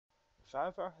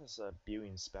Firefox has a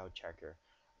built-in spell checker.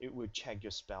 It will check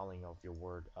your spelling of your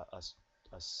word as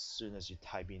soon as you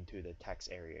type into the text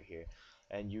area here.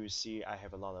 And you see I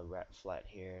have a lot of red flag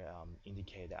here,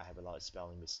 indicate that I have a lot of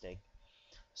spelling mistake.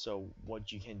 So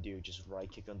what you can do, just right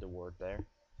click on the word there,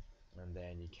 and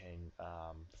then you can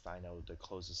find out the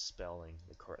closest spelling,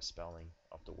 the correct spelling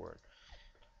of the word.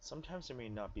 Sometimes it may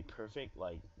not be perfect,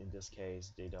 like in this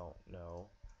case they don't know,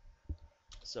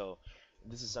 so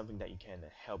this is something that you can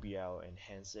help you out,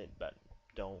 enhance it, but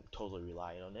don't totally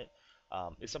rely on it.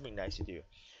 It's something nice to do.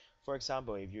 For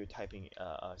example, if you're typing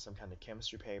some kind of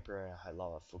chemistry paper and a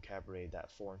lot of vocabulary,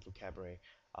 that foreign vocabulary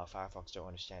Firefox don't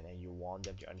understand, and you want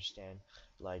them to understand,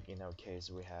 like in our case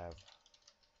we have,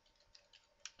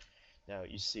 now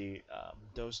you see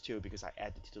those two, because I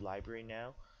added to the library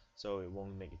now, so it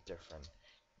won't make it different.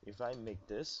 If I make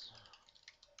this,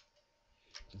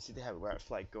 you can see they have a red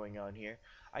flag going on here.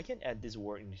 I can add this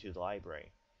word into the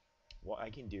library. What I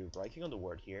can do, right click on the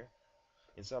word here,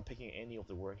 instead of picking any of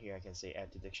the word here, I can say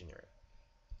add to dictionary,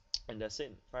 and that's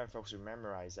it. Firefox will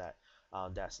memorize that.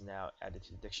 That's now added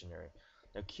to the dictionary.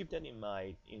 Now keep that in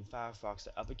mind. In Firefox,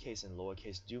 the uppercase and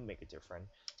lowercase do make a difference.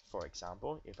 For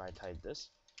example, if I type this,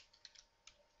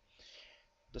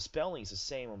 the spelling is the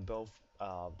same on both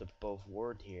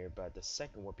word here, but the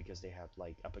second word, because they have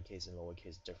like uppercase and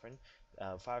lowercase different,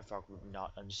 Firefox would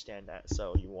not understand that,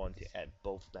 so you want to add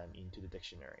both of them into the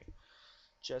dictionary.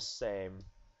 Just say,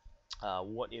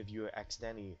 what if you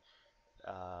accidentally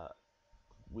uh,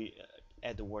 we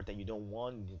add the word that you don't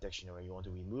want in the dictionary, you want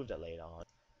to remove that later on.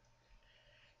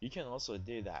 You can also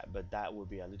do that, but that would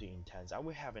be a little intense. I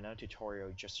will have another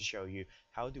tutorial just to show you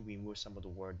how to remove some of the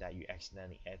word that you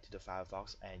accidentally add to the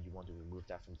Firefox and you want to remove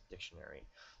that from the dictionary.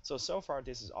 So far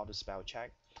this is auto spell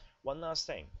check. One last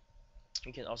thing,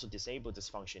 you can also disable this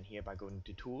function here by going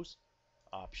to Tools,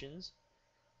 Options,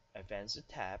 Advanced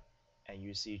tab, and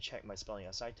you see check my spelling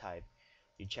as I type.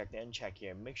 You check the uncheck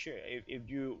here. Make sure if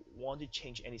you want to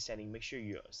change any setting, make sure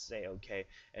you say OK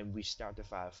and restart the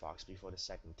Firefox before the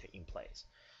setting taking place.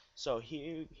 So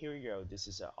here you go. This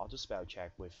is an auto spell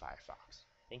check with Firefox.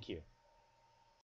 Thank you.